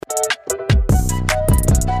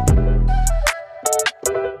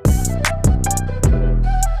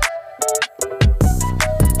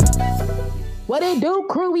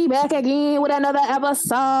We back again with another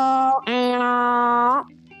episode.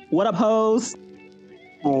 What up, hoes?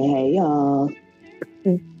 Hey, y'all.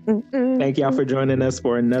 Thank y'all for joining us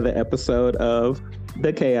for another episode of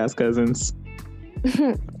The Chaos Cousins.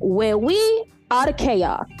 Where we are the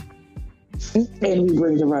chaos. And we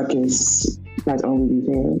bring the ruckus. That's only we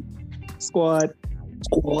can. Squad.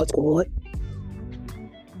 Squad.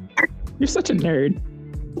 You're such a nerd.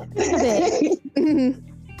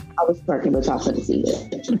 I was working with y'all for the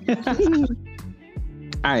season.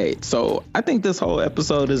 All right, so I think this whole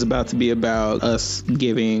episode is about to be about us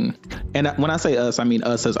giving, and when I say us, I mean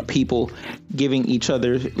us as a people, giving each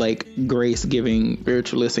other like grace, giving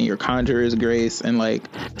spiritualists and your conjurers grace and like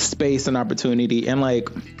space and opportunity, and like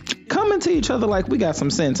coming to each other like we got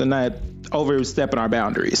some sense and not overstepping our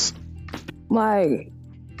boundaries. Like,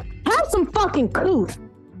 have some fucking couth,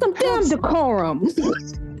 some damn decorum.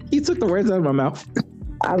 You took the words out of my mouth.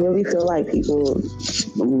 I really feel like people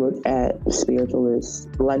look at spiritualists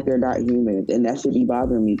like they're not human, and that should be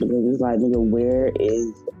bothering me because it's like, nigga, where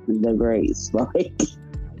is the grace? Like,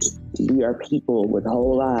 we are people with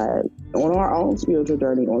whole lives on our own spiritual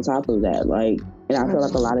journey on top of that. Like, and I feel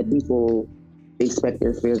like a lot of people expect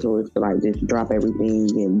their spiritualists to like just drop everything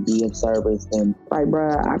and be of service. And like,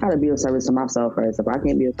 bruh, I gotta be of service to myself first. If I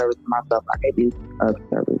can't be of service to myself, I can't be of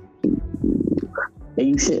service to you. And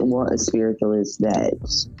you shouldn't want a spiritualist that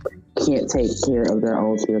can't take care of their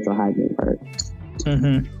own spiritual hygiene first. I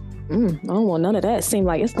don't want none of that. Seems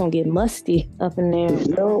like it's gonna get musty up in there.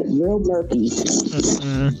 Real murky.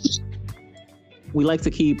 We like to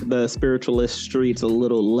keep the spiritualist streets a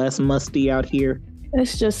little less musty out here.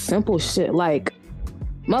 It's just simple shit. Like,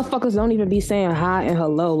 motherfuckers don't even be saying hi and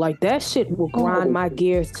hello. Like, that shit will grind my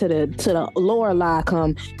gears to the lower lie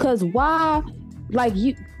come. Cause why? Like,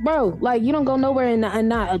 you, bro, like, you don't go nowhere and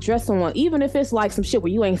not address someone, even if it's like some shit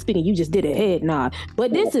where you ain't speaking, you just did a head nod.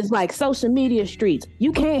 But this is like social media streets.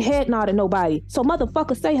 You can't head nod to nobody. So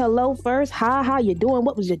motherfucker, say hello first. Hi, how you doing?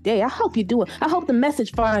 What was your day? I hope you doing. I hope the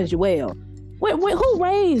message finds you well. Who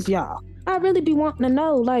raised y'all? I really be wanting to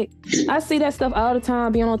know. Like, I see that stuff all the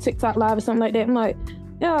time, being on TikTok live or something like that. I'm like,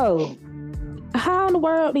 yo, how in the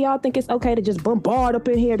world do y'all think it's okay to just bombard up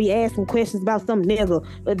in here, be asking questions about some nigga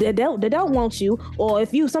that don't want you, or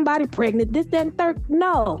if you somebody pregnant, this, that, and third?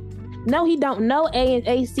 No, he don't. No,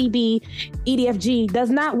 ACB, EDFG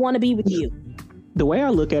does not want to be with you. The way I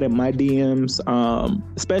look at it, my DMs,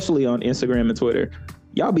 especially on Instagram and Twitter,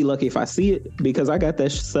 y'all be lucky if I see it, because I got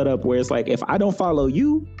that set up where it's like, if I don't follow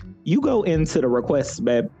you, you go into the requests,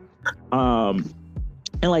 babe.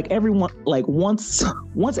 And like everyone, like once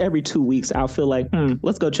every 2 weeks, I'll feel like,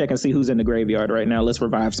 let's go check and see who's in the graveyard right now. Let's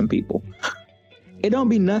revive some people. It don't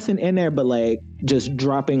be nothing in there but like just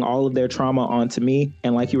dropping all of their trauma onto me.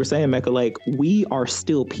 And like you were saying, Mecca, like we are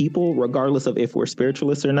still people, regardless of if we're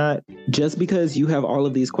spiritualists or not. Just because you have all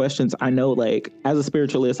of these questions, I know like as a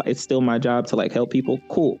spiritualist, it's still my job to like help people.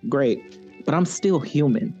 Cool, great. But I'm still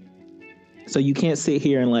human. So you can't sit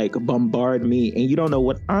here and like bombard me and you don't know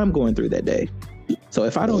what I'm going through that day. So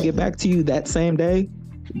if I don't get back to you that same day,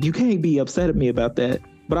 you can't be upset at me about that,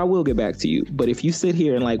 but I will get back to you. But if you sit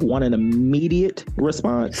here and like want an immediate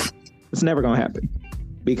response, it's never going to happen,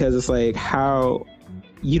 because it's like, how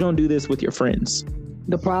you don't do this with your friends.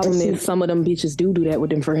 The problem is some of them bitches do that with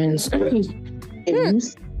them friends.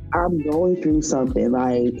 I'm going through something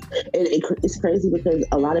like, it's crazy because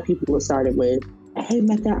a lot of people have started with, hey,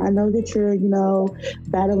 Mecca, I know that you're,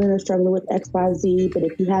 battling or struggling with XYZ, but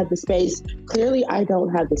if you have the space, clearly I don't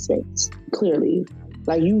have the space. Clearly.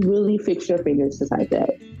 Like, you really fix your fingers to type that.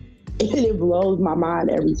 And it blows my mind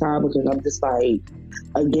every time because I'm just like,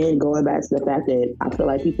 again, going back to the fact that I feel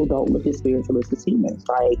like people don't look at spiritualists as humans.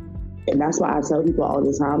 Like, and that's why I tell people all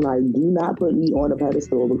the time, like, do not put me on a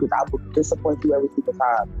pedestal because I will disappoint you every single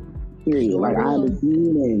time. Period. Like, I'm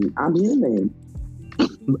human. I'm human.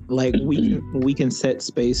 Like we can set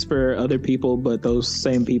space for other people, but those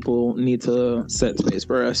same people need to set space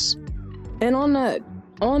for us. And on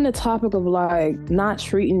the topic of like not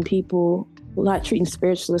treating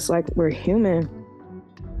spiritualists like we're human,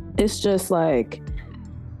 it's just like,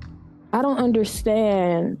 I don't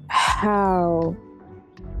understand how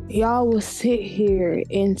y'all will sit here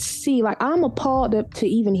and see, like, I'm appalled to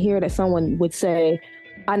even hear that someone would say,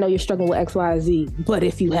 I know you're struggling with XYZ, but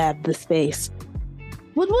if you have the space,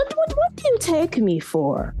 what do you take me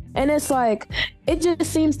for? And it's like, it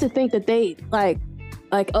just seems to think that they like,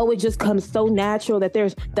 oh, it just comes so natural that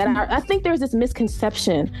I think there's this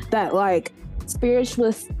misconception that like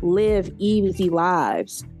spiritualists live easy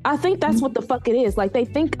lives. I think that's what the fuck it is. Like, they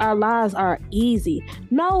think our lives are easy.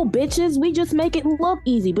 No, bitches, we just make it look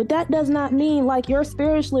easy. But that does not mean, like, your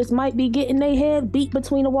spiritualists might be getting their head beat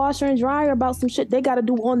between a washer and dryer about some shit they got to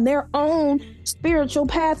do on their own spiritual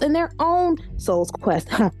path and their own soul's quest.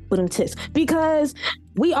 But them tits. Because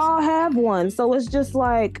we all have one. So it's just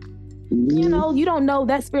like, you know, you don't know,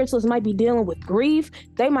 that spiritualist might be dealing with grief.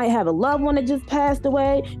 They might have a loved one that just passed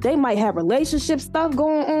away. They might have relationship stuff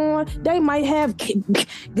going on. They might have,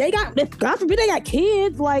 God forbid, they got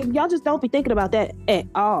kids. Like, y'all just don't be thinking about that at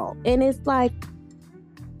all. And it's like,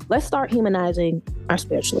 let's start humanizing our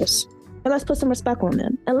spiritualists. And let's put some respect on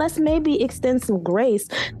them. And let's maybe extend some grace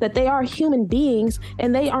that they are human beings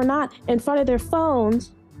and they are not in front of their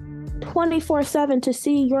phones 24/7 to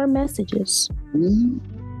see your messages.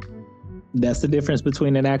 That's the difference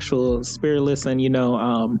between an actual spiritualist and, you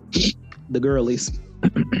know, the girlies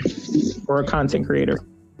or a content creator.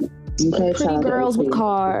 Okay, Pretty girls with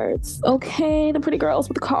cards. Okay, the pretty girls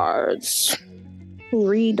with cards. Who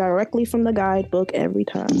read directly from the guidebook every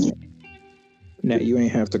time. Now, you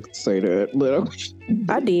ain't have to say that, but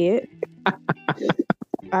I did.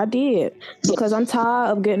 I did. Because I'm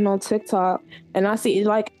tired of getting on TikTok and I see,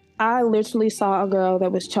 like, I literally saw a girl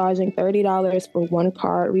that was charging $30 for one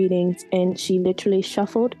card readings, and she literally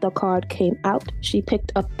shuffled. The card came out. She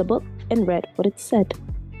picked up the book and read what it said.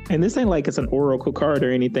 And this ain't like it's an oracle card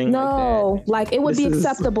or anything like that. No, like it would be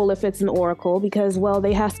acceptable if it's an oracle because, well,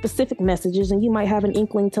 they have specific messages and you might have an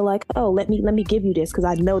inkling to like, oh, let me give you this because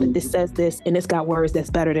I know that this says this and it's got words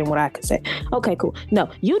that's better than what I could say. Okay, cool. No,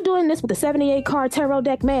 you doing this with the 78 card tarot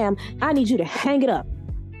deck, ma'am. I need you to hang it up.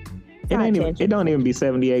 It don't even be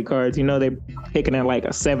 78 cards. You know, they picking at like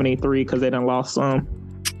a 73 because they done lost some.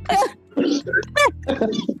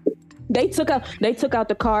 They took out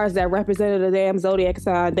the cards that represented the damn zodiac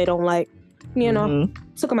sign they don't like. You know,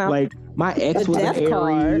 took them out. Like my ex was an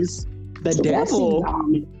Aries. The devil.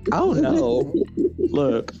 Oh no!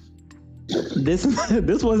 Look, this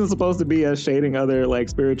wasn't supposed to be us shading other like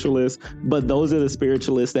spiritualists, but those are the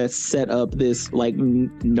spiritualists that set up this like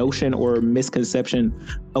notion or misconception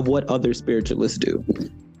of what other spiritualists do.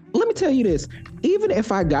 Let me tell you this, even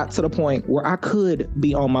if I got to the point where I could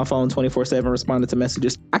be on my phone 24/7 responding to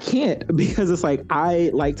messages, I can't because it's like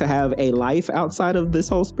I like to have a life outside of this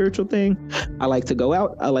whole spiritual thing. I like to go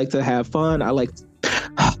out. I like to have fun.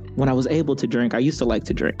 When I was able to drink, I used to like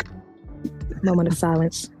to drink. Moment of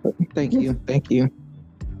silence. Thank you. And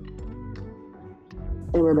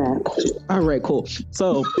we're back. All right, cool.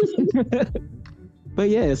 So, but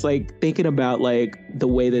yeah, it's like thinking about like the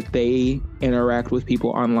way that they interact with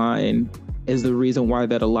people online is the reason why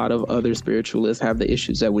that a lot of other spiritualists have the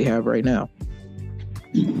issues that we have right now.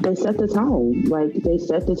 They set the tone. Like they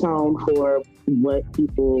set the tone for what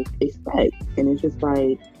people expect. And it's just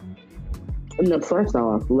like, no, first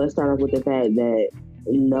off, let's start off with the fact that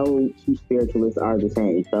no two spiritualists are the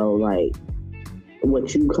same. So like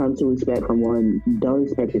what you come to expect from one, don't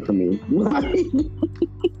expect it from me.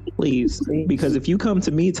 Please. Because if you come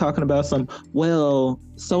to me talking about so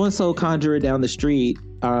and so conjurer down the street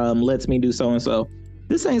lets me do so and so.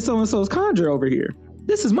 This ain't so and so's conjure over here.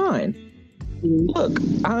 This is mine. Look,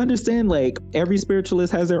 I understand like every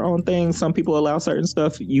spiritualist has their own thing. Some people allow certain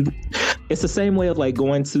stuff. It's the same way of like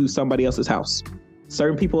going to somebody else's house.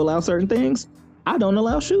 Certain people allow certain things. I don't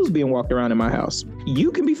allow shoes being walked around in my house.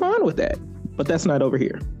 You can be fine with that, but that's not over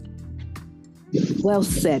here. Well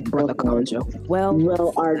said, Brother Conjo.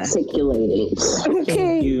 Well articulated.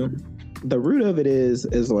 Okay. The root of it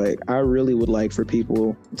is like, I really would like for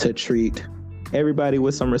people to treat everybody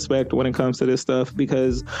with some respect when it comes to this stuff,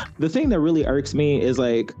 because the thing that really irks me is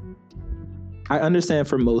like, I understand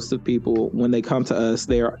for most of people, when they come to us,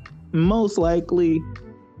 they are most likely,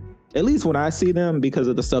 at least when I see them, because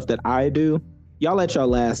of the stuff that I do, y'all at y'all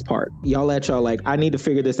last part. Y'all at y'all like, I need to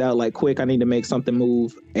figure this out like quick. I need to make something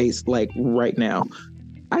move like right now.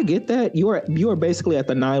 I get that. You are basically at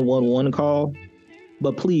the 911 call,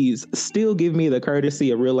 but please still give me the courtesy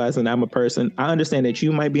of realizing I'm a person. I understand that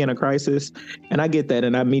you might be in a crisis, and I get that,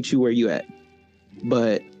 and I meet you where you at.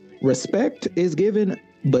 But respect is given,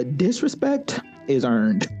 but disrespect is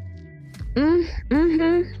earned.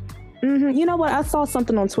 You know what? I saw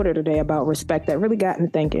something on Twitter today about respect that really got me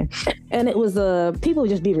thinking. And it was people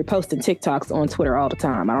just be reposting TikToks on Twitter all the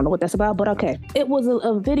time. I don't know what that's about, but okay. It was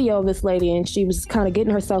a video of this lady, and she was kind of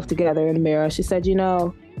getting herself together in the mirror. She said, you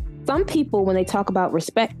know, some people, when they talk about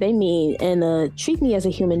respect, they mean, and treat me as a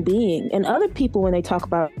human being. And other people, when they talk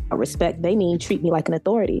about respect, they mean treat me like an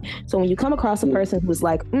authority. So when you come across a person who's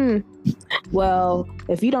like, well,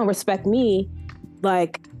 if you don't respect me,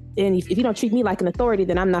 like, and if you don't treat me like an authority,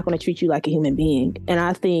 then I'm not going to treat you like a human being. And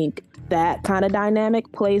I think that kind of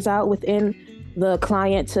dynamic plays out within the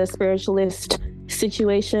client to spiritualist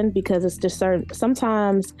situation, because it's just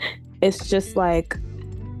sometimes it's just like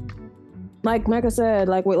Micah said,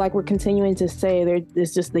 like we're continuing to say,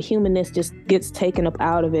 there's just the humanness just gets taken up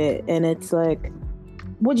out of it. And it's like,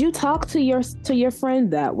 would you talk to your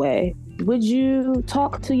friend that way? Would you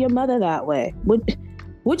talk to your mother that way?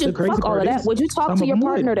 Would you fuck all of that? Would you talk to your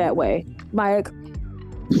partner that way? Like,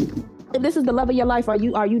 if this is the love of your life, are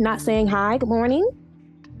you not saying hi, good morning,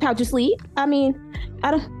 how'd you sleep? I mean,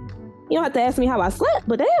 you don't have to ask me how I slept,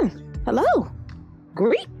 but damn, hello,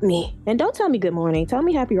 greet me, and don't tell me good morning. Tell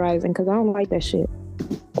me happy rising, because I don't like that shit.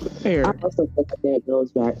 I also think that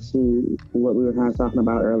goes back to what we were kind of talking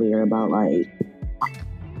about earlier about like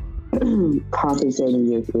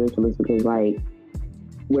compensating your spiritualist, because like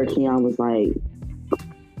where Keon was like,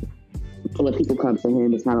 when people come to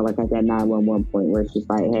him, it's kind of like at that 911 point where it's just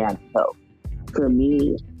like, hey, I need help. For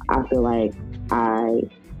me, I feel like I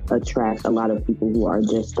attract a lot of people who are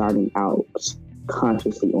just starting out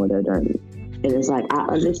consciously on their journey. And it's like, I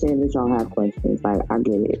understand that y'all have questions, like I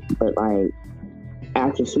get it, but like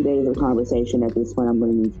after 2 days of conversation, at this point, I'm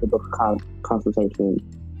going to need to book a consultation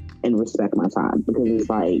and respect my time, because it's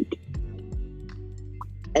like,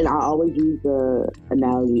 and I always use the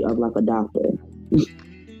analogy of like a doctor.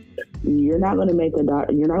 You're not going to you're not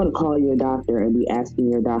going to call your doctor and be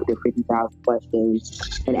asking your doctor 50,000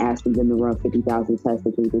 questions and asking them to run 50,000 tests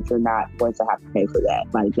to that you're not going to have to pay for that.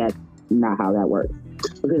 Like, that's not how that works.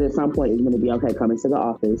 Because at some point, it's going to be, okay, come into the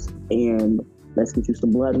office and let's get you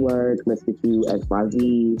some blood work, let's get you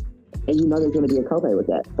XYZ, and you know there's going to be a copay with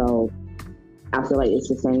that. So I feel like it's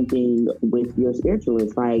the same thing with your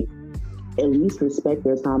spiritualist. Like, at least respect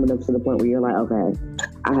their time enough to the point where you're like, okay,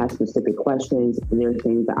 I have specific questions. There are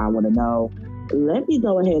things that I want to know. Let me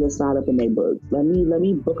go ahead and sign up in their books. Let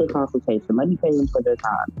me book a consultation. Let me pay them for their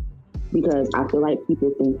time. Because I feel like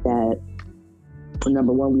people think that,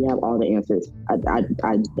 number one, we have all the answers. I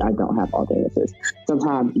don't have all the answers.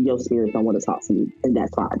 Sometimes your spirits don't want to talk to me, and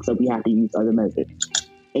that's fine. So we have to use other methods.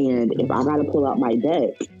 And if I got to pull out my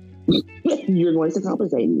deck, you're going to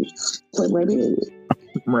compensate me. So what it is.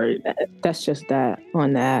 Right. That's just that.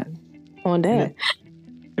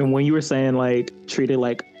 And when you were saying like treat it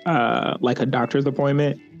like a doctor's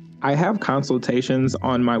appointment, I have consultations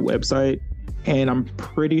on my website, and I'm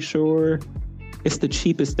pretty sure it's the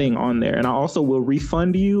cheapest thing on there. And I also will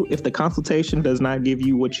refund you if the consultation does not give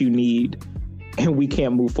you what you need and we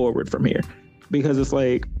can't move forward from here. Because it's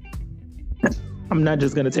like, I'm not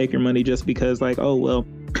just going to take your money just because like, oh, well,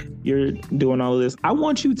 you're doing all of this. I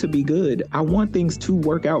want you to be good. I want things to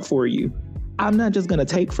work out for you. I'm not just going to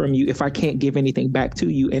take from you if I can't give anything back to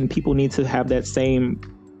you. And people need to have that same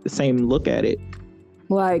look at it.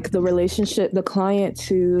 Like the relationship, the client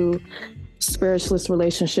to spiritualist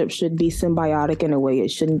relationship should be symbiotic in a way. It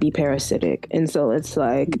shouldn't be parasitic. And so it's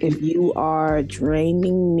like, if you are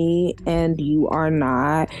draining me and you are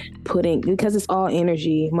not because it's all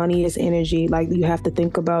energy, money is energy. Like, you have to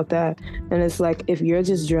think about that. And it's like, if you're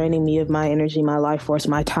just draining me of my energy, my life force,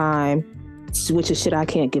 my time, which is shit I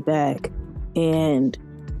can't get back, and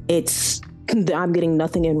I'm getting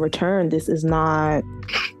nothing in return, this is not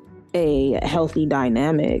a healthy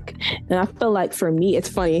dynamic. And I feel like for me, it's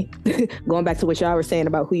funny, going back to what y'all were saying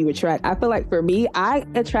about who you attract, I feel like for me, I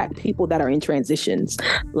attract people that are in transitions.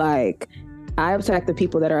 Like, I attract the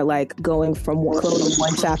people that are like going from closing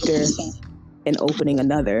one chapter and opening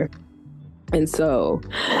another. And so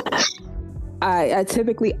I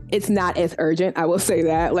typically, it's not as urgent, I will say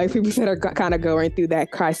that. Like, people that are kind of going through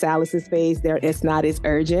that chrysalis phase, it's not as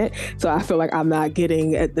urgent. So I feel like I'm not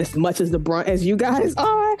getting as much as the brunt as you guys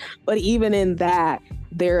are. But even in that,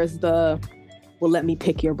 there's well, let me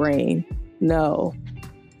pick your brain. No,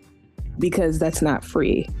 because that's not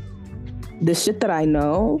free. The shit that I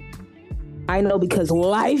know because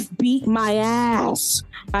life beat my ass.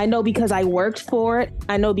 I know because I worked for it.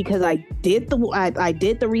 I know because I did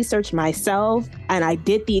the research myself, and I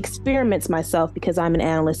did the experiments myself, because I'm an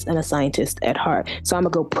analyst and a scientist at heart. So I'm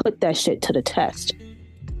gonna go put that shit to the test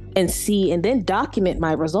and see, and then document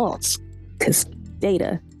my results, because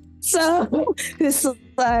data. So it's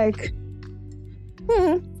like,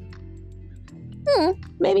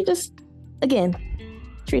 maybe just, again,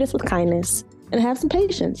 treat us with kindness and have some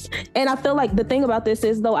patience. And I feel like the thing about this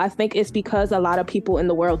is, though, I think it's because a lot of people in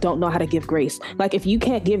the world don't know how to give grace. Like, if you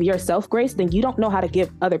can't give yourself grace, then you don't know how to give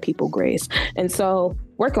other people grace. And so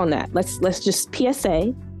work on that. Let's just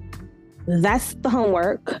PSA. That's the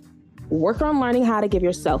homework. work on learning how to give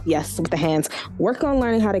yourself, yes, with the hands, work on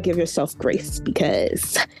learning how to give yourself grace,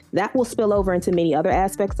 because that will spill over into many other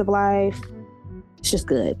aspects of life. It's just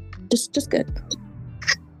good. Just good.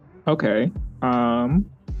 Okay.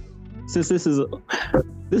 Since this is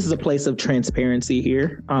a place of transparency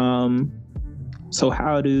here, so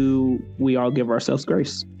how do we all give ourselves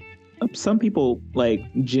grace? Some people like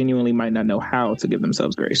genuinely might not know how to give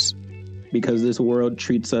themselves grace, because this world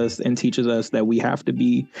treats us and teaches us that we have to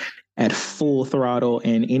be at full throttle,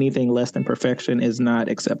 and anything less than perfection is not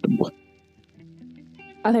acceptable.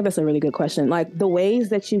 I think that's a really good question. Like, the ways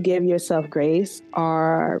that you give yourself grace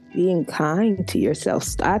are being kind to yourself.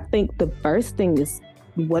 I think the first thing is,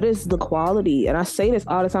 what is the quality? And I say this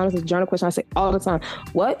all the time. It's a journal question I say all the time.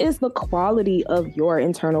 What is the quality of your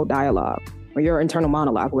internal dialogue or your internal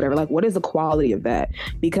monologue, whatever? Like, what is the quality of that?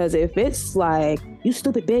 Because if it's like, you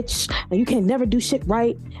stupid bitch, and you can never do shit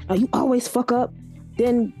right, you always fuck up,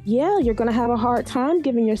 then yeah, you're going to have a hard time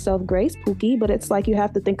giving yourself grace, Pookie. But it's like, you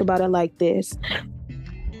have to think about it like this.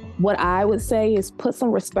 What I would say is put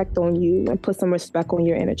some respect on you and put some respect on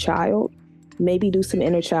your inner child. Maybe do some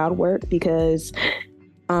inner child work, because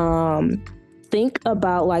think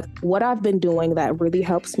about, like, what I've been doing that really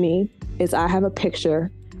helps me is I have a picture,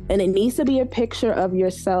 and it needs to be a picture of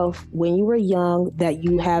yourself when you were young that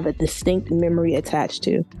you have a distinct memory attached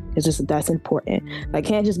to. It's just, that's important. Like,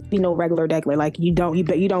 can't just be no regular degular. Like, you don't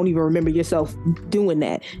even remember yourself doing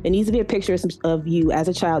that. It needs to be a picture of you as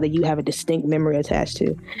a child that you have a distinct memory attached to.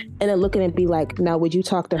 And then look at it and be like, now, would you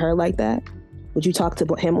talk to her like that? Would you talk to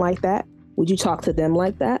him like that? Would you talk to them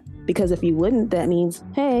like that? Because if you wouldn't, that means,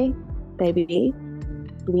 hey, baby,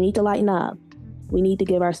 we need to lighten up. We need to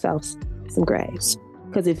give ourselves some grace.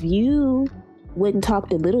 Because if you wouldn't talk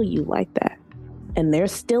to little you like that, and they're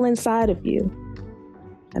still inside of you,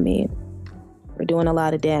 I mean, we're doing a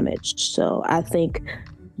lot of damage. So I think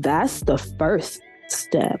that's the first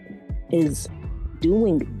step, is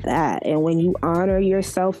doing that. And when you honor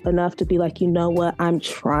yourself enough to be like, you know what, I'm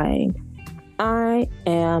trying. I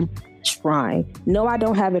am trying. No, I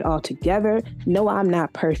don't have it all together. No, I'm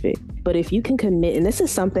not perfect. But if you can commit, and this is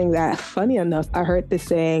something that, funny enough, I heard this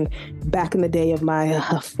saying back in the day of my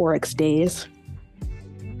Forex days,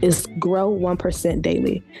 is grow 1%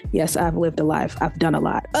 daily. Yes, I've lived a life. I've done a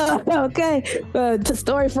lot. Okay.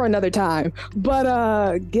 Story for another time. But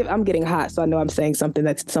I'm getting hot, so I know I'm saying something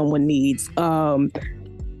that someone needs.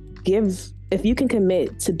 If you can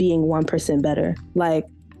commit to being 1% better, like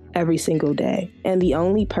every single day. And the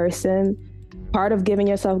only part of giving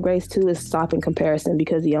yourself grace too is stopping comparison,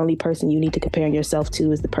 because the only person you need to compare yourself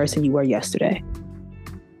to is the person you were yesterday.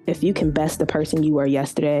 If you can best the person you were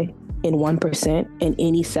yesterday in 1% in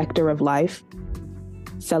any sector of life,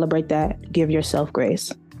 celebrate that. Give yourself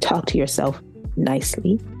grace. Talk to yourself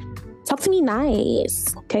nicely. Talk to me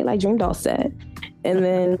nice. Okay, like Dream Doll said. And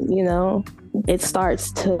then, it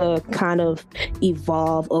starts to kind of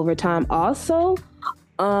evolve over time. Also,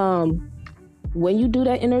 when you do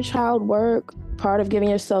that inner child work, part of giving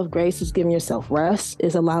yourself grace is giving yourself rest,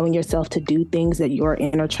 is allowing yourself to do things that your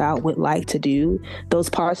inner child would like to do. Those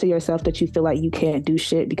parts of yourself that you feel like you can't do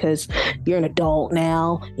shit because you're an adult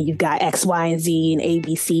now and you've got X, Y, and Z and A,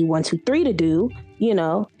 B, C, 1, 2, 3 to do,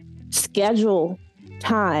 schedule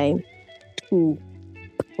time to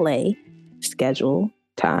play, schedule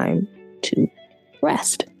time to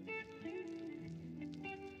rest.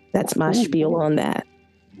 That's my spiel on that.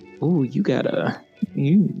 Ooh,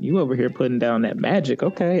 you over here putting down that magic.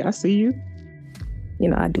 Okay, I see you.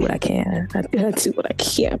 I do what I can. I do what I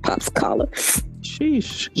can, Pops Collar.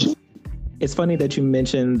 Sheesh. It's funny that you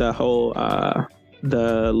mentioned the whole,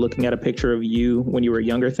 the looking at a picture of you when you were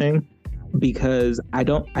younger thing, because I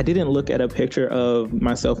didn't look at a picture of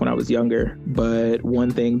myself when I was younger. But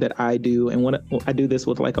one thing that I do, and when I do this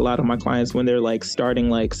with like a lot of my clients when they're like starting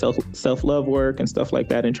like self-love work and stuff like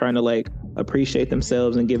that, and trying to like appreciate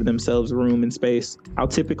themselves and give themselves room and space, I'll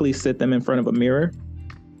typically sit them in front of a mirror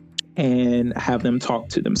and have them talk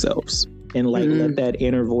to themselves and like let that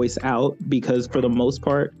inner voice out, because for the most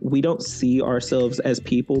part, we don't see ourselves as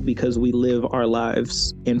people because we live our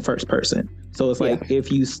lives in first person. So it's like, if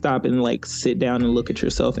you stop and like sit down and look at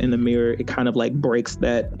yourself in the mirror, it kind of like breaks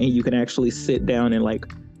that, and you can actually sit down and like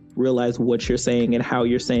realize what you're saying and how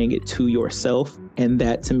you're saying it to yourself. And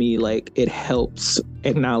that to me, like, it helps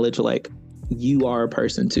acknowledge like you are a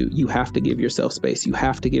person too. You have to give yourself space. You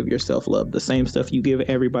have to give yourself love. The same stuff you give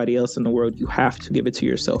everybody else in the world, you have to give it to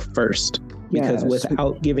yourself first. Because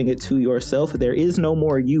without giving it to yourself, there is no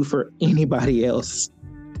more you for anybody else.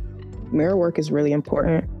 Mirror work is really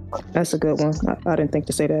important. That's a good one. I didn't think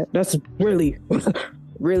to say that. That's really,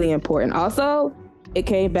 really important. Also, It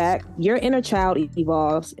came back. Your inner child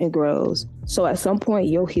evolves and grows. So at some point,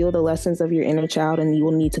 you'll heal the lessons of your inner child and you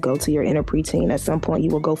will need to go to your inner preteen. At some point, you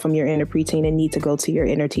will go from your inner preteen and need to go to your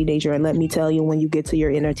inner teenager. And let me tell you, when you get to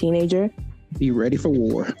your inner teenager, be ready for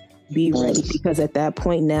war. Be ready, because at that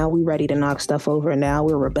point now we're ready to knock stuff over. Now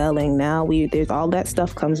we're rebelling. Now there's all that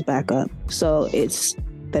stuff comes back up. So it's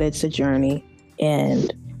a journey,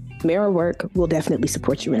 and mirror work will definitely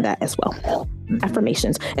support you in that as well. Mm-hmm.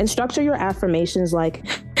 Affirmations, and structure your affirmations. Like,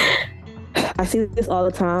 I see this all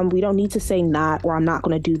the time. We don't need to say not, or I'm not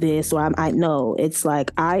going to do this, or I know. It's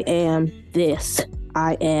like, I am this,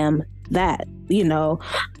 I am that. You know,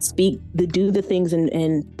 do the things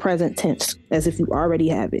in present tense as if you already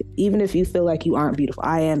have it. Even if you feel like you aren't beautiful,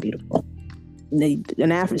 I am beautiful.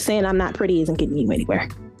 And after saying I'm not pretty isn't getting you anywhere.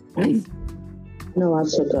 No, I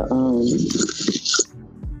took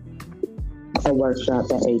a workshop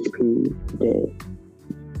that HP did.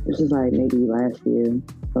 This is like maybe last year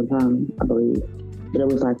sometime, I believe. But it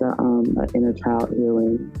was like an inner child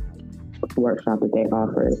healing workshop that they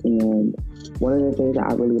offered, and one of the things that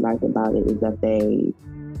I really liked about it is that they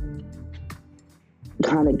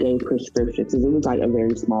kind of gave prescriptions, because it was like a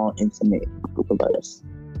very small, intimate group of us,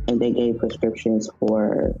 and they gave prescriptions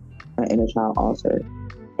for an inner child altar.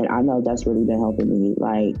 And I know that's really been helping me,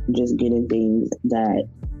 like just getting things that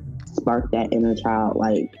spark that inner child,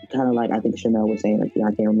 like kind of like I think Chanel was saying, like,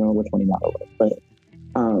 I can't remember which one of y'all it was, but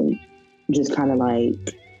just kind of like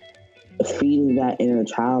feeding that inner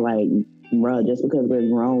child, like, bruh, just because we're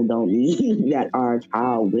grown don't mean that our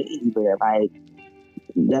child went anywhere. Like,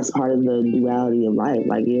 that's part of the duality of life.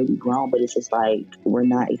 Like, yeah, we're grown, but it's just like, we're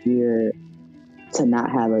not here to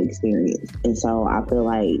not have an experience. And so I feel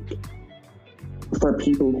like for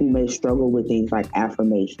people who may struggle with things like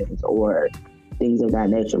affirmations or things of that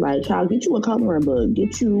nature, like, child, get you a coloring book,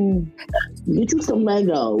 get you some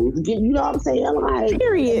Legos, you know what I'm saying? Like,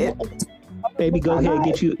 period. Baby, go ahead,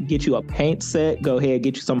 get you a paint set. Go ahead,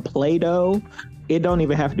 get you some Play-Doh. It don't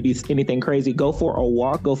even have to be anything crazy. Go for a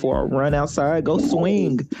walk. Go for a run outside. Go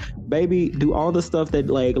swing. Baby, do all the stuff that,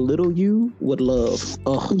 like, little you would love.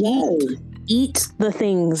 Ugh. Yes. Eat the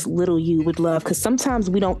things little you would love, because sometimes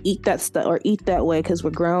we don't eat that stuff or eat that way because we're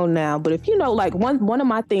grown now. But if you know, like one of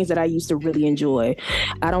my things that I used to really enjoy,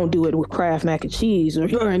 I don't do it with Kraft mac and cheese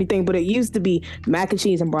or anything, but it used to be mac and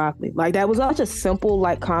cheese and broccoli. Like, that was such a simple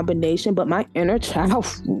like combination, but my inner child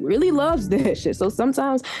really loves that shit. So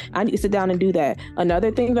sometimes I need to sit down and do that.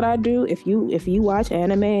 Another thing that I do, if you watch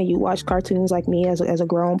anime and you watch cartoons like me as a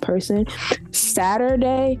grown person,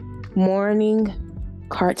 Saturday morning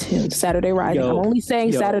cartoons, Saturday Rising. I'm only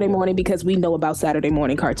saying Saturday morning because we know about Saturday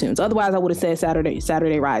morning cartoons. Otherwise, I would have said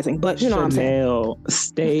Saturday Rising. But you know what I'm saying.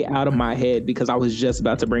 Stay out of my head, because I was just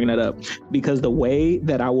about to bring that up. Because the way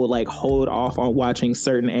that I will like hold off on watching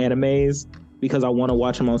certain animes because I want to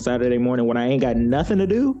watch them on Saturday morning when I ain't got nothing to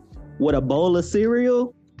do with a bowl of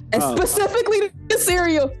cereal. And specifically the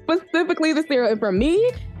cereal. And for me,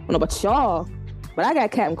 I don't know about y'all, but I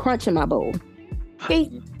got Captain Crunch in my bowl.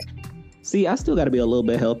 Hey. See, I still got to be a little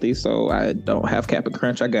bit healthy, so I don't have Cap'n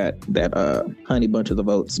Crunch. I got that Honey Bunch of the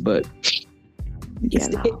Oats, but yeah,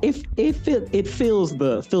 no. it fills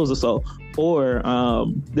the soul. Or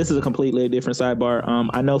this is a completely different sidebar.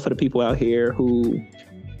 I know for the people out here who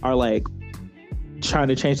are like trying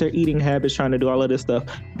to change their eating habits, trying to do all of this stuff,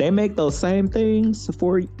 they make those same things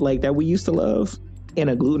for like that we used to love in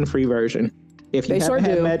a gluten-free version. If you haven't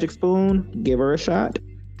had Magic Spoon, give her a shot.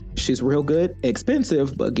 She's real good,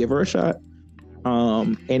 expensive, but give her a shot.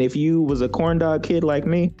 And if you was a corn dog kid like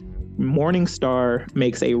me, Morningstar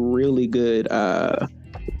makes a really good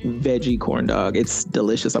veggie corn dog. It's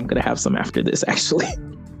delicious. I'm gonna have some after this, actually.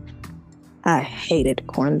 I hated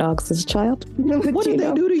corn dogs as a child. What did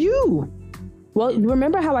they do to you? Well,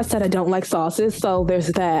 remember how I said I don't like sauces? So there's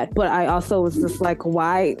that. But I also was just like,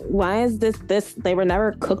 why is this? They were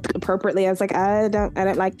never cooked appropriately. I was like, I don't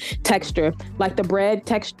like texture. Like the bread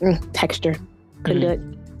texture. Couldn't do it.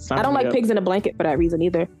 I don't like pigs in a blanket for that reason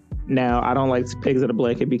either. Now, I don't like pigs in a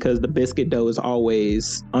blanket because the biscuit dough is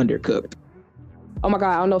always undercooked. Oh my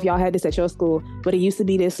God, I don't know if y'all had this at your school, but it used to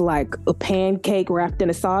be this like a pancake wrapped in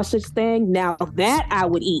a sausage thing. Now that I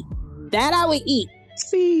would eat.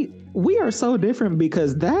 See, we are so different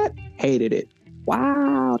because that hated it.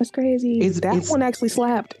 Wow, that's crazy. That one actually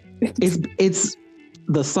slapped. It's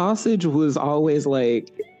the sausage was always like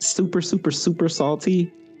super, super, super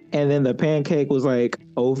salty. And then the pancake was like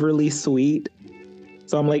overly sweet.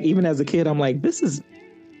 So I'm like, even as a kid, I'm like, this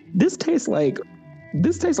tastes like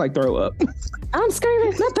this tastes like throw up. I'm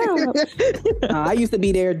screaming, not throw up. I used to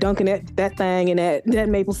be there dunking that thing in that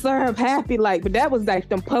maple syrup, happy like, but that was like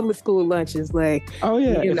them public school lunches. Like, oh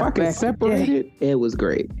yeah, if I could separate it, it was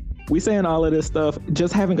great. We saying all of this stuff,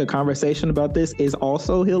 just having a conversation about this is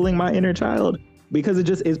also healing my inner child, because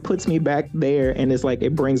it puts me back there, and it's like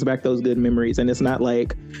it brings back those good memories. And it's not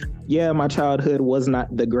like, yeah, my childhood was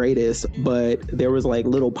not the greatest, but there was like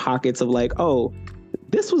little pockets of like, oh,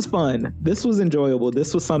 this was fun, this was enjoyable,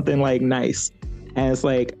 this was something like nice. And it's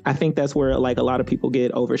like, I think that's where like a lot of people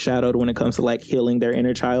get overshadowed when it comes to like healing their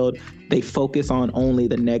inner child. They focus on only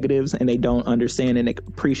the negatives, and they don't understand and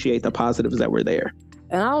appreciate the positives that were there.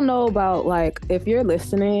 And I don't know about like, if you're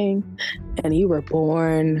listening and you were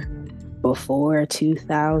born before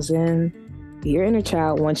 2000, your inner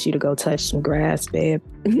child wants you to go touch some grass, babe.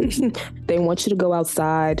 They want you to go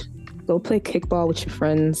outside, go play kickball with your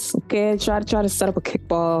friends. Okay, try to set up a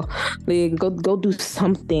kickball league. Go do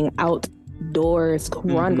something outdoors. Go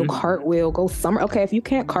run, go cartwheel, go summer. Okay, if you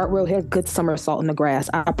can't cartwheel, hit a good somersault in the grass.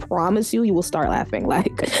 I promise you will start laughing.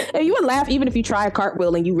 Like, and you would laugh even if you try a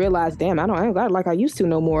cartwheel and you realize, damn, I ain't got it like I used to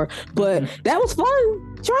no more. But that was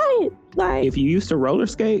fun. Try it. Like, if you used to roller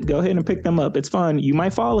skate, go ahead and pick them up. It's fun. You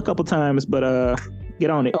might fall a couple times, but get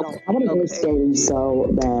on it. I want to go skating so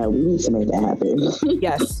bad. We need to make that happen.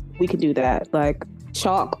 Yes, we could do that. Like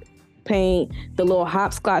chalk, paint, the little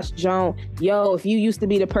hopscotch jump. Yo, if you used to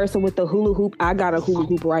be the person with the hula hoop, I got a hula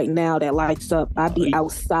hoop right now that lights up. I'd be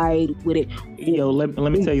outside with it. Yo, let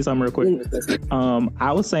me tell you something real quick.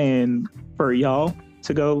 I was saying for y'all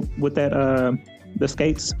to go with that the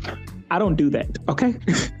skates. I don't do that. Okay.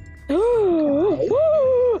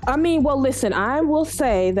 I mean, well, listen, I will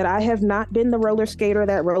say that I have not been the roller skater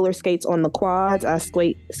that roller skates on the quads. I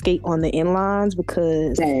skate on the inlines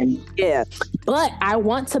because, yeah. But I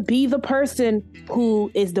want to be the person who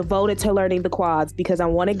is devoted to learning the quads, because I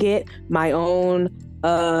want to get my own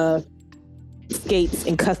skates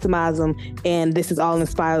and customize them. And this is all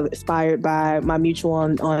inspired by my mutual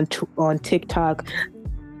on TikTok.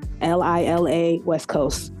 Lila West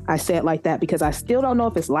Coast. I say it like that because I still don't know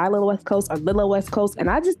if it's Lila West Coast or Lila West Coast, and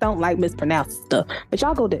I just don't like mispronounced stuff. But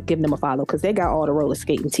y'all go give them a follow because they got all the roller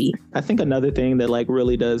skating tea. I think another thing that like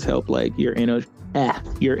really does help like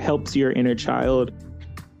helps your inner child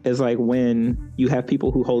is like when you have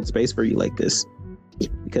people who hold space for you like this.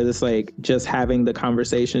 Because it's like just having the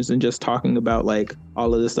conversations and just talking about like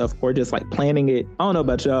all of this stuff, or just like planning it. I don't know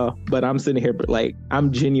about y'all, but I'm sitting here, but like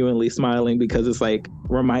I'm genuinely smiling because it's like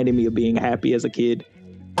reminding me of being happy as a kid.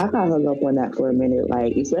 I got hung up on that for a minute,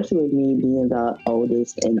 like especially with me being the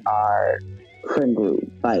oldest in our friend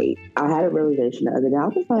group. Like I had a realization the other day. I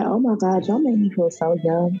was like, oh my God, y'all made me feel so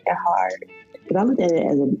young and hard. Because I looked at it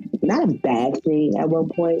as not a bad thing at one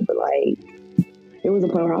point, but like it was a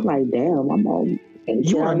point where I'm like, damn, I'm old.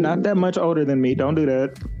 You are not that much older than me. Don't do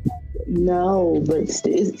that. No, but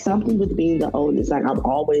it's something with being the oldest. Like I'm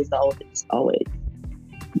always the oldest, always.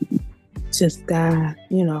 Just God,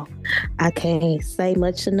 I can't say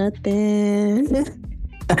much of nothing.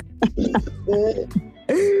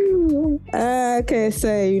 I can't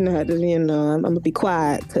say, I'm gonna be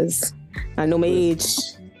quiet because I know my age.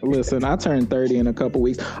 Listen, I turned 30 in a couple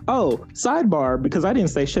weeks. Oh, sidebar, because I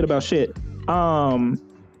didn't say shit about shit.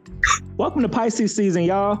 Welcome to Pisces season,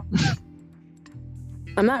 y'all.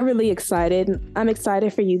 I'm not really excited. I'm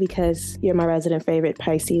excited for you because you're my resident favorite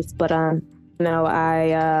Pisces, but Saturn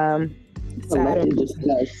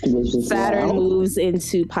moves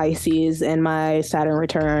into Pisces and my Saturn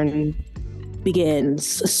return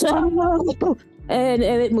begins. So, and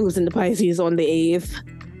it moves into Pisces on the 8th.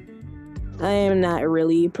 I am not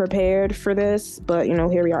really prepared for this, but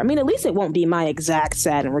here we are. I mean, at least it won't be my exact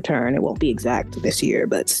Saturn return. It won't be exact this year,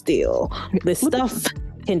 but still, this stuff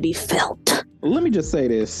can be felt. Let me just say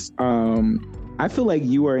this. I feel like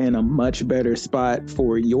you are in a much better spot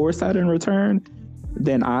for your Saturn return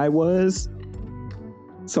than I was.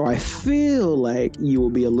 So I feel like you will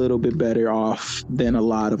be a little bit better off than a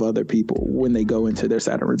lot of other people when they go into their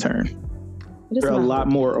Saturn return. They're a lot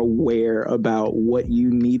more aware about what you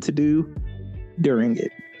need to do during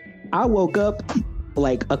it. I woke up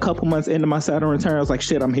like a couple months into my Saturn return. I was like,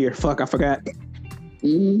 shit, I'm here. Fuck, I forgot.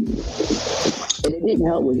 Mm-hmm. And it didn't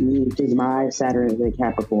help with me because my Saturn is in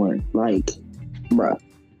Capricorn. Like, bruh.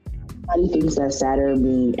 Everybody thinks that Saturn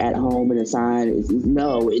being at home in a sign is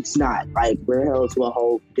no, it's not. Like, we're held to a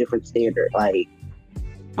whole different standard. Like,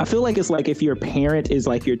 I feel like it's like if your parent is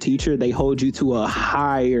like your teacher, they hold you to a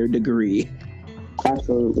higher degree.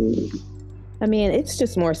 Absolutely. I mean, it's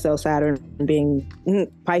just more so Saturn being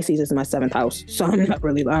Pisces is my 7th house, so I'm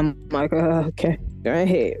like, okay.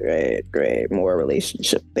 Great. More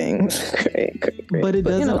relationship things. Great. But it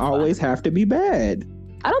doesn't always have to be bad.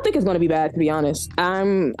 I don't think it's going to be bad, to be honest.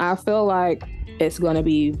 I feel like it's going to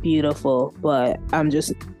be beautiful, but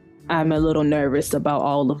I'm a little nervous about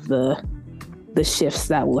all of the shifts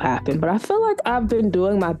that will happen. But I feel like I've been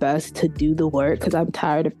doing my best to do the work because I'm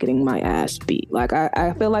tired of getting my ass beat. Like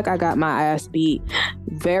I feel like I got my ass beat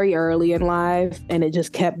very early in life, and it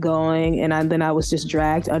just kept going, and then I was just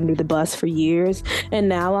dragged under the bus for years. And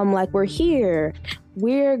now I'm like, we're here.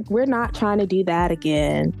 We're not trying to do that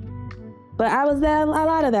again. But I was there. A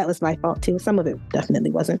lot of that was my fault too. Some of it definitely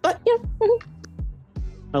wasn't. But yeah.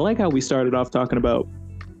 I like how we started off talking about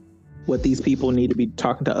what these people need to be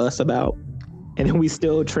talking to us about. And then we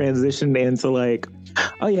still transitioned into like,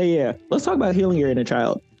 oh yeah. Let's talk about healing your inner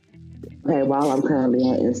child. Okay, while I'm currently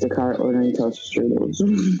on Instacart ordering toast strudels.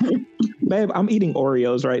 Babe, I'm eating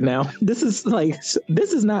Oreos right now. This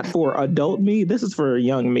is not for adult me. This is for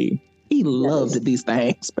young me. He loved these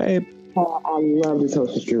things, babe. I love the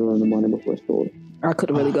toasted strudel in the morning before school. I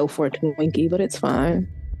could really go for a Twinkie, but it's fine.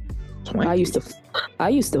 Twinkies. I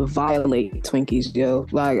used to violate Twinkies, yo.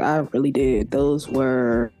 Like I really did. Those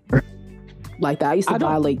were like that. I used to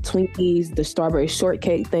violate Twinkies, the strawberry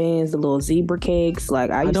shortcake things, the little zebra cakes.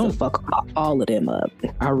 Like I used to fuck all of them up.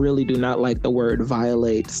 I really do not like the word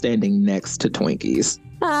violate standing next to Twinkies.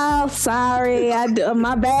 Oh, sorry.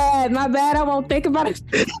 My bad. I won't think about it.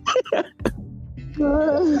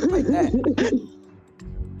 Like that.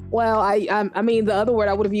 Well, I mean, the other word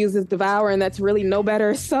I would have used is devour, and that's really no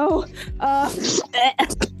better. So, I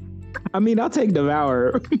mean, I'll take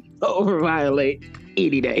devour over violate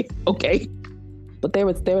any day. Okay. But there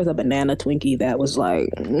was a banana Twinkie that was like,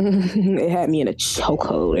 it had me in a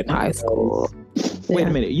chokehold in high school. Wait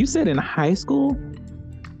a minute. You said in high school?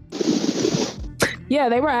 Yeah,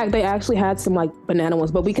 they actually had some like banana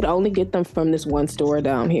ones, but we could only get them from this one store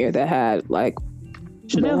down here that had like.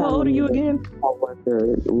 Chanel, how old are you again? Loves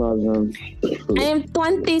them. I am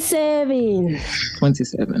 27.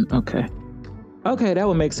 27. Okay. Okay, that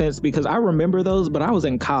would make sense because I remember those, but I was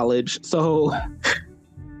in college, so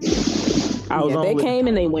they came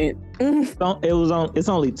and they went. It's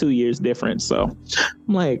only 2 years difference, so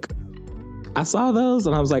I'm like, I saw those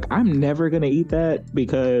and I was like, I'm never gonna eat that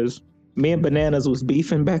because me and Bananas was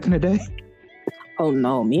beefing back in the day. Oh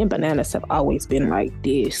no, me and Bananas have always been like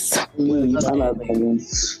this. I love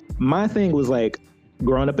bananas. My thing was like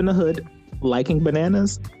growing up in the hood, liking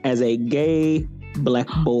Bananas as a gay black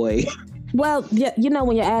boy. Well, yeah, you know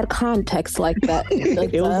when you add context like that,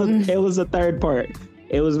 it was a third part.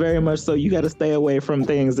 It was very much so. You got to stay away from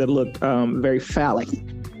things that look very phallic.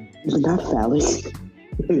 Not phallic.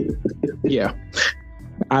 Yeah.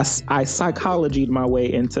 I psychologied my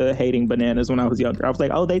way into hating Bananas when I was younger. I was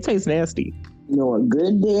like, oh, they taste nasty. Knowing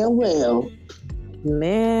good damn well.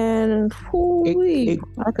 Man,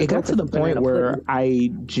 it got to the point where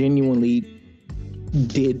I genuinely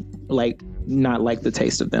did like not like the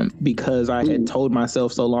taste of them because I had told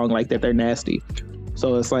myself so long like that they're nasty.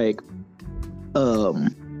 So it's like, I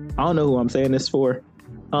don't know who I'm saying this for.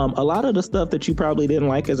 A lot of the stuff that you probably didn't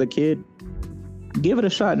like as a kid, give it a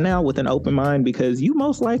shot now with an open mind because you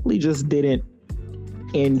most likely just didn't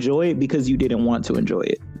enjoy it because you didn't want to enjoy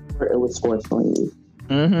it. It was forced on you.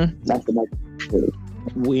 Mm-hmm. That's the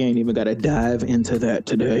We ain't even got to dive into that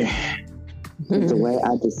today. The way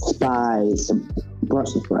I despise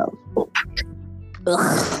Brussels sprouts.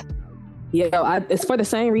 Ugh. Yeah, it's for the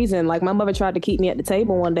same reason. Like my mother tried to keep me at the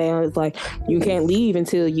table one day and was like, you can't leave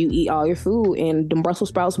until you eat all your food. And the Brussels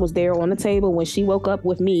sprouts was there on the table when she woke up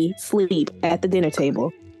with me sleep at the dinner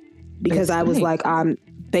table. Because I was like,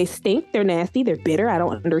 they stink, they're nasty, they're bitter. I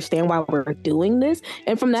don't understand why we're doing this.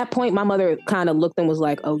 And from that point, my mother kind of looked and was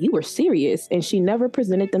like, oh, you were serious. And she never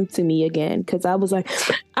presented them to me again. Because I was like,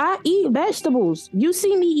 I eat vegetables. You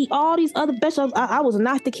see me eat all these other vegetables. I was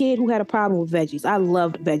not the kid who had a problem with veggies. I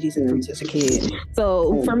loved veggies and fruits as a kid.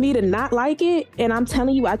 So for me to not like it, and I'm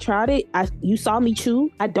telling you, I tried it. You saw me chew.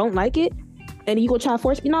 I don't like it. And you go try to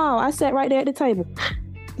force me? No, I sat right there at the table.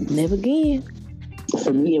 Never again.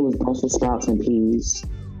 For me, it was Brussels sprouts and peas.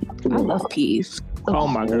 I love peas. Oh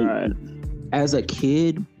my God. As a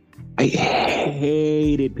kid, I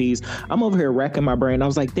hated peas. I'm over here racking my brain. I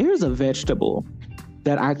was like, there's a vegetable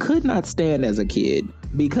that I could not stand as a kid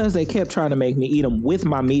because they kept trying to make me eat them with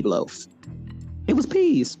my meatloaf. It was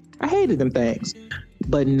peas. I hated them things.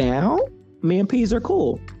 But now, me and peas are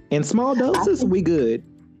cool. In small doses, we good.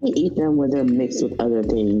 I eat them when they're mixed with other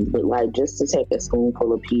things, but like just to take a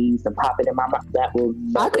spoonful of peas and pop it in my mouth, that will.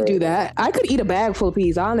 I could do that. I could eat a bag full of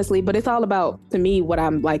peas, honestly, but it's all about, to me, what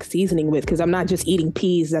I'm like seasoning with, because I'm not just eating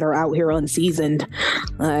peas that are out here unseasoned.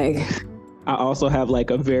 Like, I also have like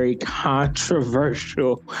a very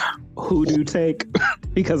controversial hoodoo take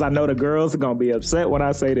because I know the girls are gonna be upset when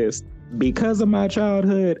I say this. Because of my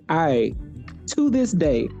childhood, I, to this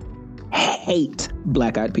day, hate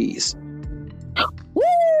Black Eyed Peas.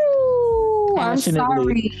 Woo! I'm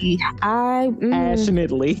sorry.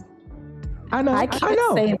 Passionately. I know. I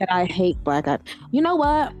can't say that I hate Black Eyed. You know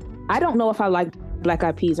what? I don't know if I like Black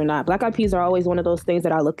Eyed Peas or not. Black Eyed Peas are always one of those things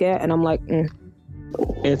that I look at and I'm like,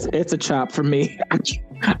 It's a chop for me.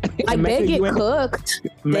 like Mecca, they get cooked.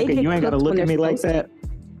 Mecca, you ain't gotta look at me like that.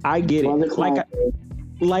 I get it.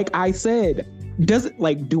 Like I said,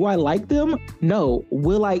 do I like them? No.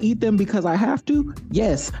 Will I eat them because I have to?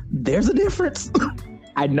 Yes. There's a difference.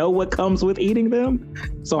 I know what comes with eating them,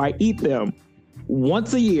 so I eat them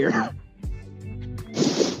once a year.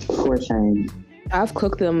 For shame. I've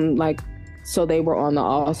cooked them so they were on the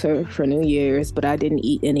altar for New Year's, but I didn't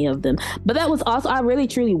eat any of them. But that was also, I really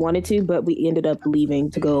truly wanted to, but we ended up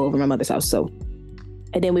leaving to go over my mother's house. So,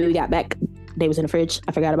 and then when we got back, they was in the fridge.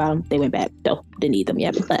 I forgot about them. They went back. No, didn't eat them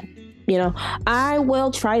yet. But, I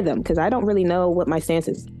will try them because I don't really know what my stance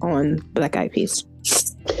is on Black Eyed Peas.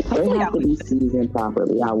 They have to be seasoned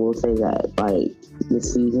properly. I will say that. Like, the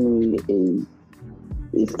seasoning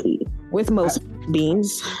is key. With most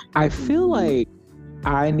beans. I feel like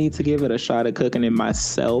I need to give it a shot at cooking it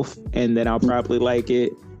myself, and then I'll probably like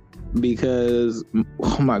it because,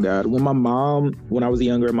 oh my God, when I was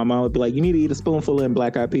younger, my mom would be like, you need to eat a spoonful of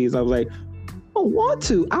Black Eyed Peas. I was like, I don't want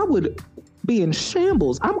to. I would be in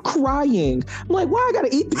shambles. I'm crying. I'm like, why I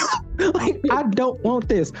gotta eat this? Like, I don't want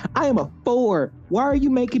this. I am a 4. Why are you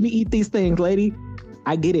making me eat these things, lady?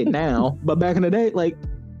 I get it now, but back in the day, like,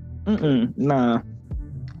 nah.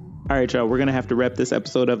 All right, y'all, we're going to have to wrap this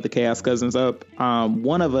episode of the Chaos Cousins up.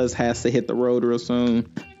 One of us has to hit the road real soon,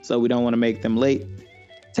 so we don't want to make them late.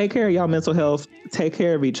 Take care of y'all mental health. Take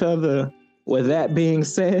care of each other. With that being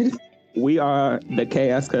said, we are the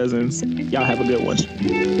Chaos Cousins. Y'all have a good one.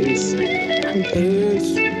 Peace.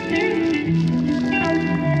 Peace.